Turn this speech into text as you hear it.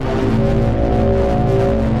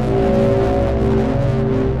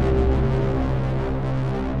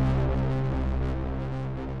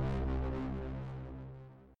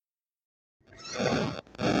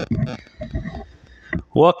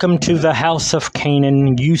Welcome to the House of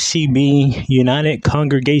Canaan, UCB, United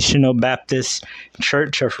Congregational Baptist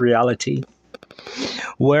Church of Reality,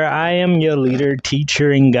 where I am your leader,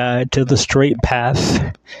 teacher, and guide to the straight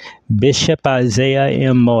path, Bishop Isaiah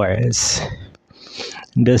M. Morris,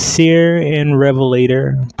 the seer and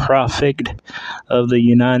revelator, prophet of the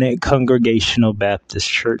United Congregational Baptist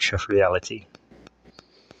Church of Reality.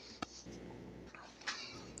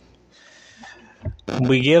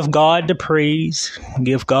 We give God the praise,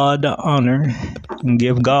 give God the honor, and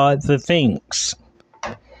give God the thanks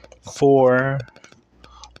for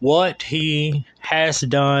what He has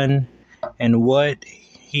done and what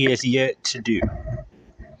He has yet to do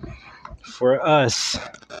for us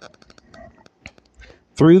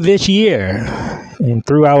through this year and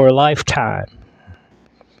through our lifetime,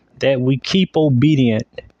 that we keep obedient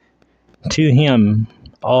to Him,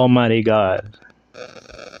 Almighty God.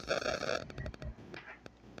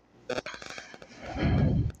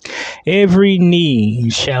 Every knee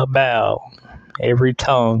shall bow, every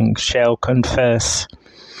tongue shall confess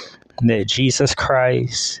that Jesus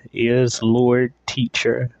Christ is Lord,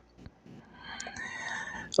 teacher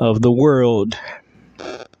of the world.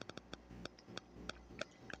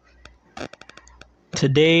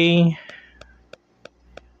 Today,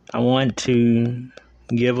 I want to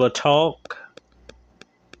give a talk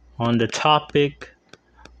on the topic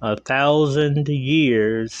 1,000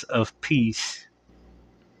 years of peace.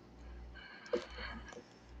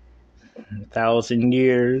 1,000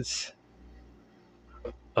 years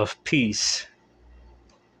of peace.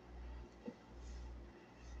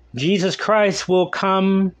 Jesus Christ will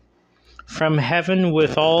come from heaven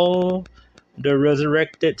with all the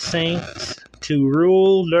resurrected saints to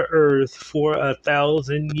rule the earth for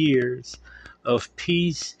 1,000 years of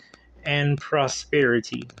peace and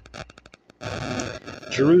prosperity.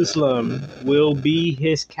 Jerusalem will be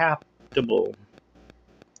his capital,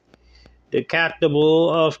 the capital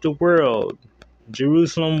of the world.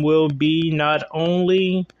 Jerusalem will be not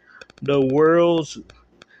only the world's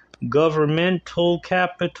governmental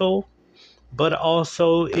capital, but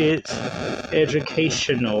also its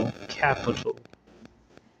educational capital.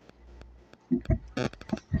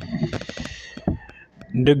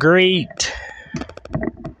 The great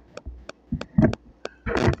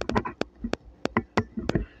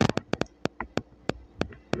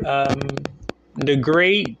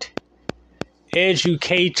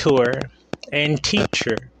educator and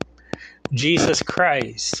teacher, Jesus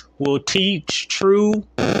Christ, will teach true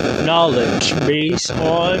knowledge based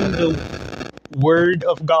on the Word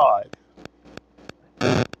of God.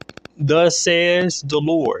 Thus says the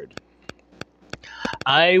Lord,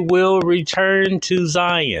 I will return to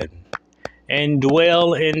Zion and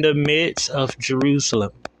dwell in the midst of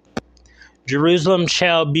Jerusalem. Jerusalem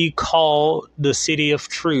shall be called the city of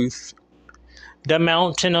truth, the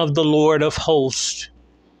mountain of the Lord of hosts,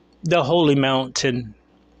 the holy mountain.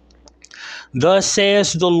 Thus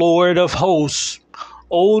says the Lord of hosts,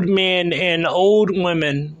 old men and old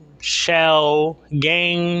women shall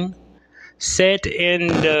gang set in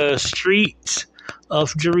the streets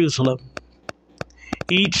of Jerusalem,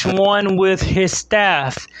 each one with his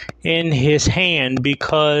staff in his hand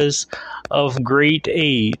because of great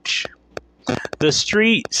age. The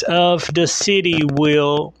streets of the city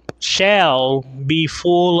shall be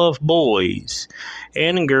full of boys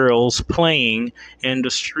and girls playing in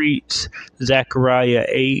the streets. Zechariah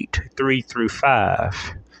 8:3-5.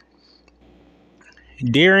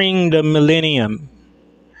 During the millennium,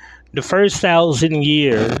 the first 1,000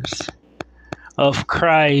 years of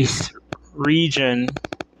Christ's reign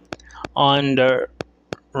on the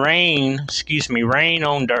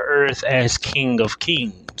earth as King of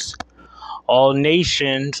Kings. All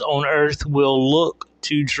nations on earth will look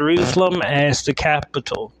to Jerusalem as the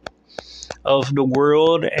capital of the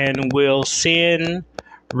world and will send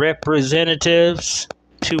representatives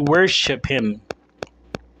to worship him.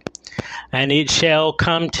 And it shall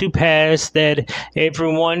come to pass that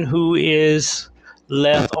everyone who is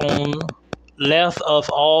left of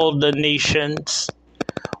all the nations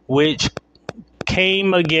which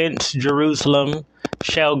came against Jerusalem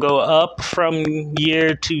shall go up from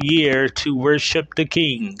year to year to worship the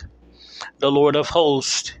King, the Lord of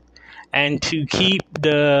hosts, and to keep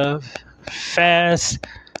the Feast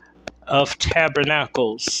of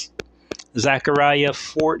Tabernacles. Zechariah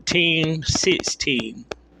 14:16.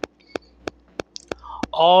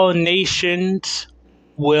 All nations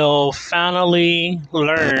will finally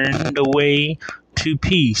learn the way to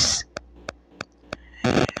peace,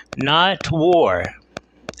 not war,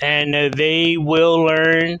 and they will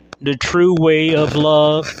learn the true way of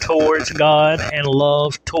love towards God and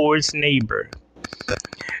love towards neighbor.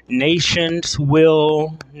 Nations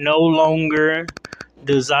will no longer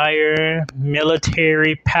desire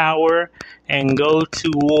military power and go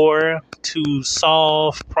to war to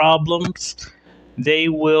solve problems. They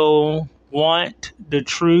will want the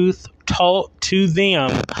truth taught to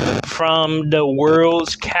them from the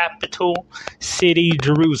world's capital city,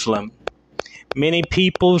 Jerusalem. Many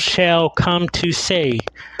people shall come to say,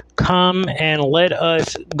 "Come and let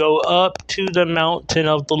us go up to the mountain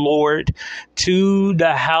of the Lord, to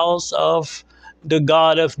the house of the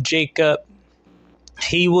God of Jacob.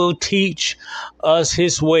 He will teach us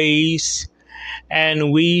his ways,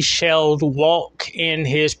 and we shall walk in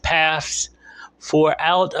his paths. For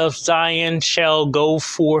out of Zion shall go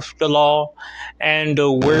forth the law and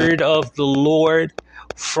the word of the Lord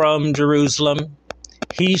from Jerusalem.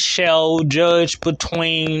 He shall judge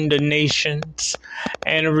between the nations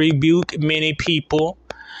and rebuke many people.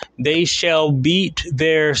 They shall beat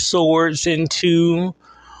their swords into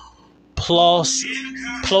plowshares.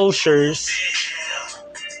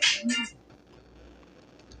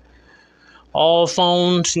 All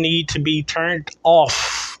phones need to be turned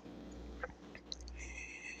off.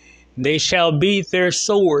 They shall beat their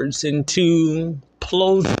swords into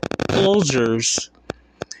plowshares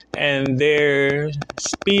and their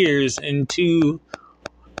spears into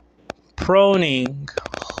pruning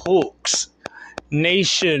hooks.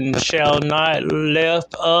 Nation shall not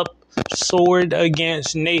lift up sword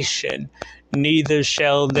against nation, neither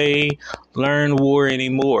shall they learn war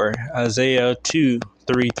anymore. Isaiah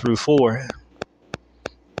 2:3-4.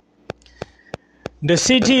 The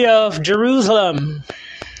city of Jerusalem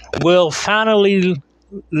will finally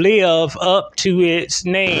live up to its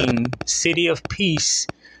name, City of Peace,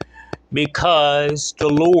 because the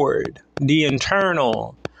Lord, the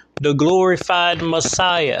eternal, the glorified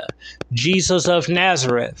Messiah, Jesus of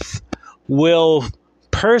Nazareth, will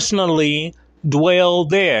personally dwell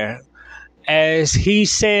there. As he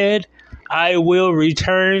said, "I will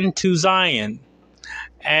return to Zion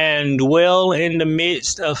and dwell in the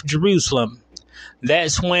midst of Jerusalem."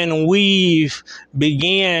 That's when we've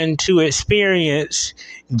began to experience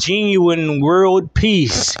genuine world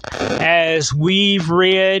peace. As we've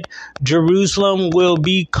read, Jerusalem will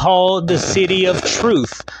be called the city of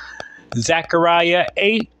truth. Zechariah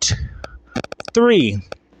 8:3.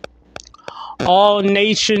 All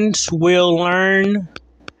nations will learn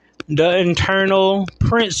the internal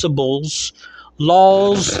principles,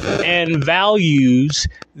 laws, and values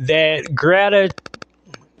that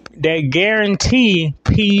guarantee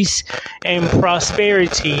peace and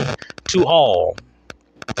prosperity to all.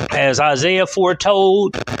 As Isaiah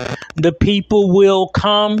foretold, the people will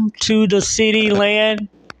come to the city land,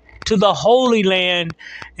 to the Holy Land,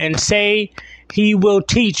 and say, "He will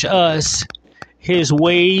teach us his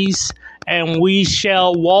ways, and we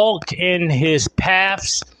shall walk in his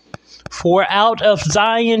paths. For out of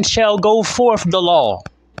Zion shall go forth the law,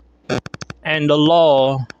 and the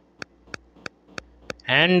law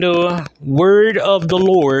and the word of the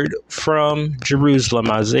Lord from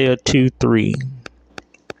Jerusalem." Isaiah 2:3.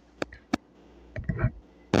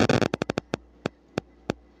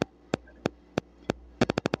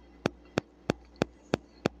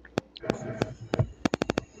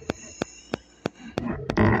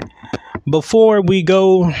 Before we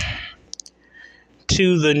go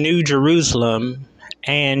to the New Jerusalem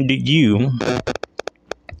and you,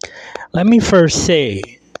 let me first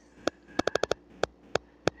say,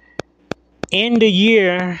 in the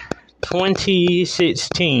year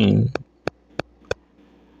 2016,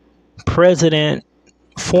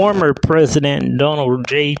 former President Donald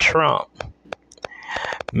J. Trump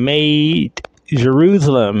made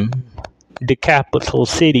Jerusalem the capital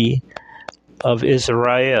city of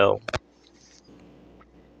Israel.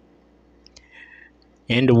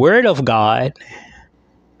 In the Word of God,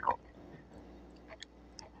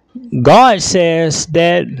 God says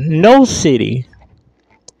that no city,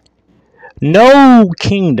 no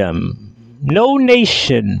kingdom, no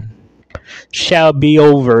nation shall be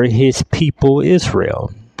over his people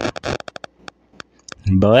Israel.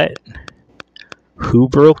 But who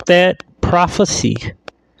broke that prophecy?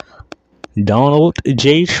 Donald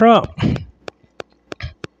J. Trump.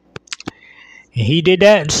 He did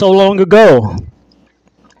that so long ago.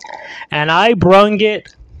 And I brung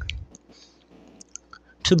it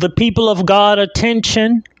to the people of God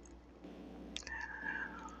attention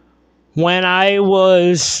when I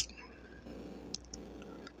was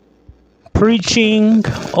preaching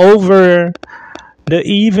over the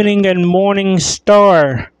Evening and Morning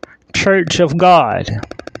Star Church of God.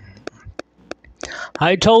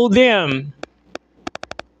 I told them,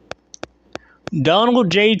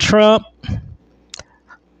 Donald J. Trump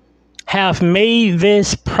have made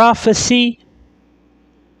this prophecy.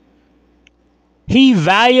 He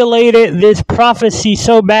violated this prophecy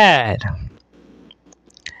so bad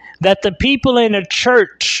that the people in the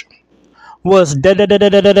church was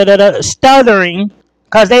stuttering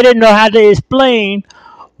because they didn't know how to explain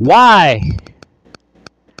why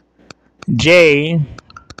J.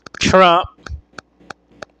 Trump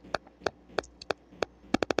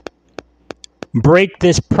break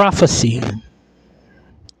this prophecy.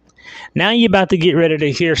 Now you're about to get ready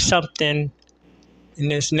to hear something in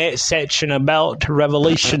this next section about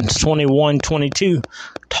Revelations 21:22,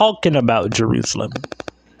 talking about Jerusalem.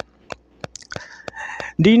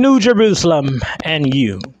 The New Jerusalem and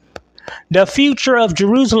you. The future of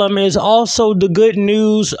Jerusalem is also the good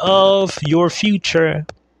news of your future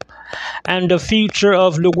and the future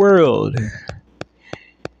of the world.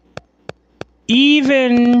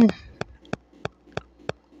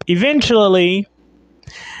 Eventually,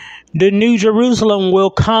 the New Jerusalem will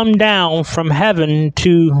come down from heaven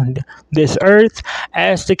to this earth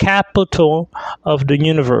as the capital of the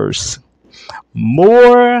universe,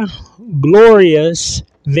 more glorious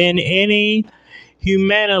than any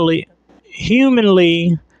humanly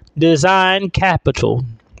designed capital.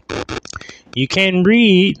 You can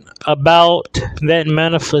read about that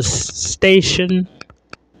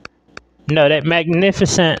that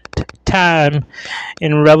magnificent time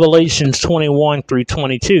in Revelations 21 through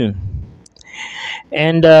 22.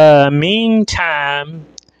 And meantime,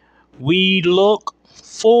 we look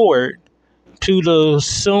forward to the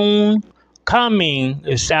soon coming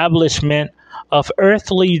establishment of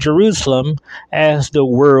earthly Jerusalem as the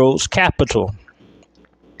world's capital.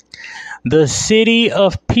 The city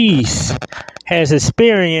of peace has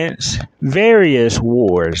experienced various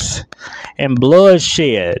wars and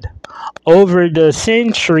bloodshed over the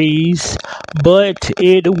centuries, but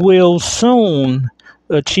it will soon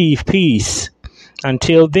achieve peace.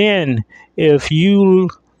 Until then, if you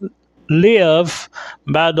live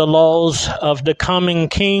by the laws of the coming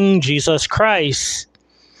King Jesus Christ,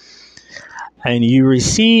 and you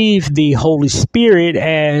receive the Holy Spirit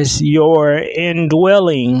as your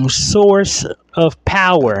indwelling source of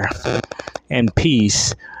power and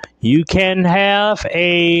peace, you can have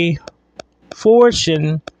a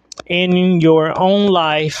fortune in your own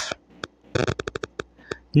life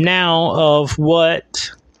now of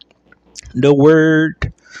what the world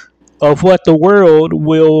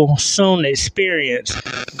will soon experience.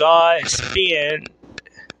 God spend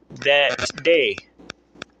that day.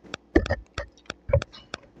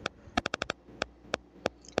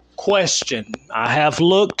 Question. I have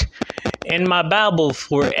looked in my Bible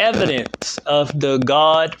for evidence of the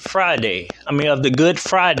Good Friday.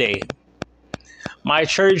 My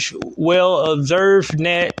church will observe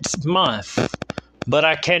next month, but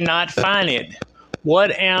I cannot find it.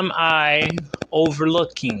 What am I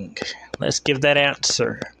overlooking? Let's give that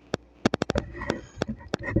answer.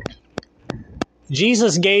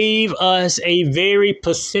 Jesus gave us a very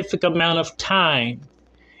specific amount of time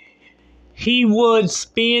he would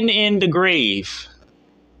spend in the grave.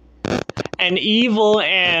 An evil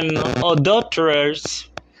and adulterous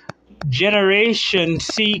generation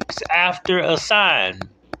seeks after a sign,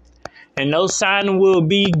 and no sign will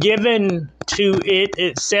be given to it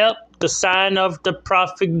except the sign of the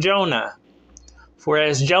prophet Jonah. For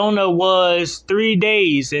as Jonah was 3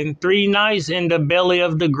 days and 3 nights in the belly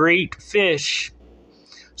of the great fish,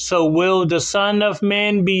 so will the Son of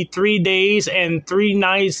Man be 3 days and 3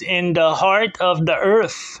 nights in the heart of the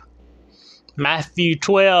earth. Matthew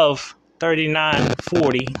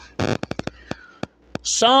 12:39-40.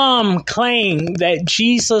 Some claim that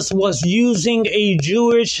Jesus was using a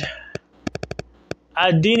Jewish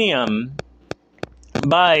idiom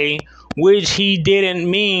by which he didn't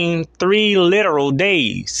mean 3 literal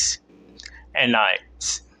days and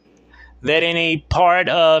nights. That any part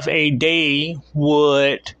of a day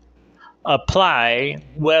would apply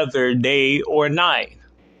whether day or night.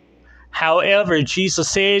 However, Jesus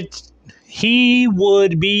said he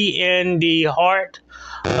would be in the heart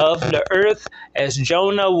of the earth as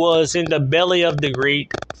Jonah was in the belly of the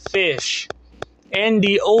great fish. In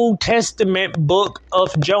the Old Testament book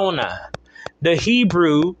of Jonah, the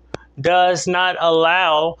Hebrew does not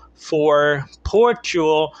allow for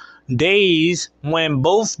partial days when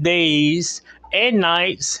both days and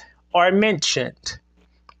nights are mentioned.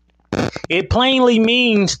 It plainly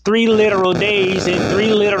means 3 literal days and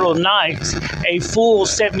 3 literal nights, a full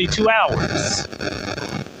 72 hours.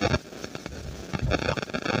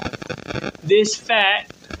 This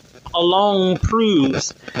fact alone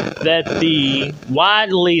proves that the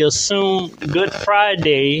widely assumed Good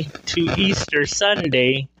Friday to Easter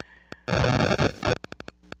Sunday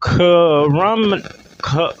could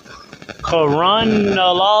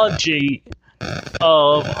chronology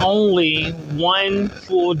of only one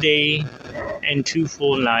full day and 2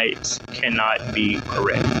 full nights cannot be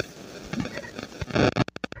correct.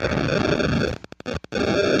 A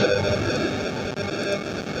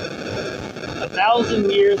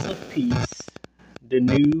 1,000 years of peace, the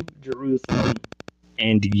New Jerusalem,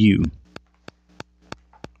 and you.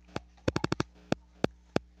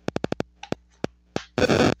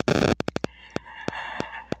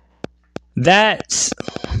 That's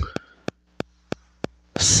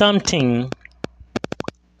something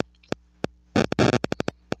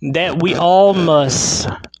that we all must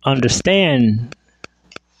understand,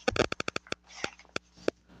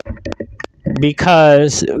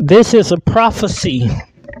 because this is a prophecy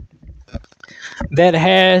that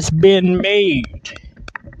has been made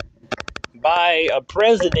by a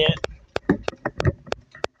president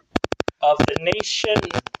of the nation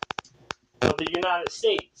of the United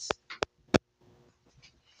States.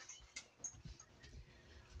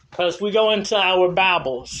 Because we go into our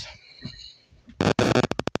Bibles, we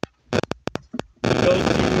go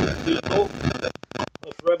to the book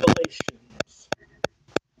of Revelations.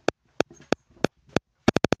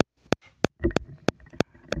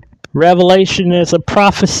 Revelation is a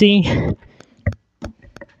prophecy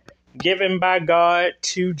given by God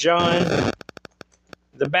to John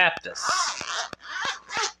the Baptist.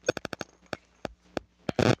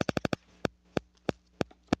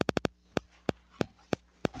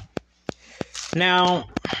 Now,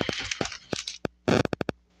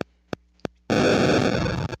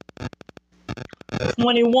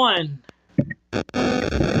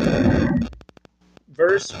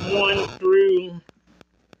 verse 1 through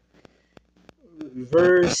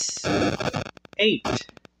verse 8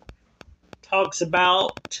 talks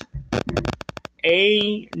about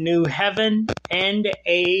a new heaven and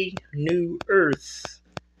a new earth.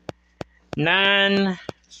 9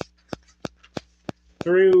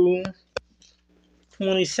 through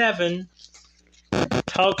 27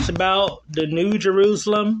 talks about the New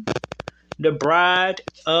Jerusalem, the bride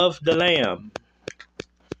of the Lamb.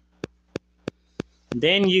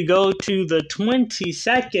 Then you go to the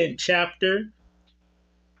 22nd chapter.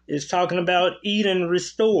 It's talking about Eden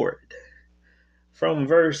restored, from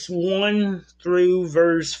verse 1 through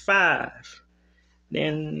verse 5.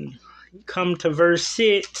 Then you come to verse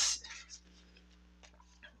 6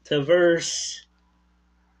 to verse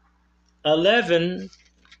 11.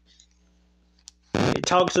 It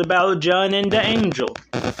talks about John and the angel.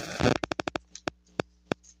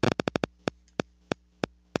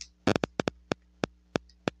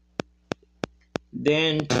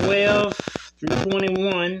 Then 12 through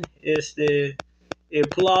 21 is the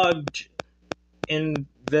epilogue,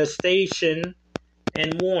 investigation,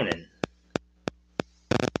 and warning.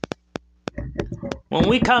 When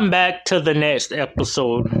we come back to the next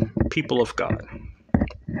episode, people of God,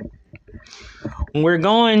 we're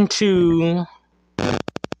going to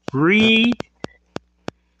read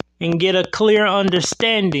and get a clear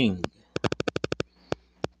understanding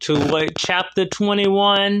to what chapter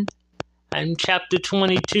 21 and chapter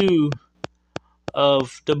 22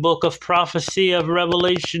 of the book of prophecy of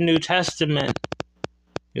Revelation New Testament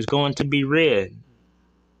is going to be read.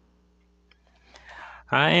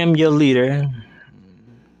 I am your leader.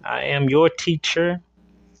 I am your teacher.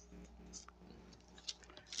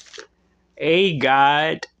 A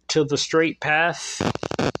guide to the straight path.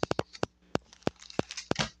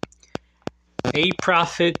 A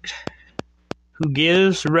prophet who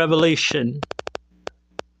gives revelation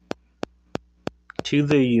to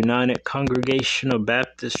the United Congregational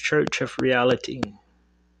Baptist Church of Reality.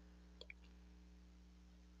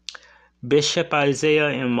 Bishop Isaiah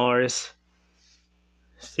M. Morris,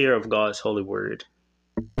 seer of God's holy word.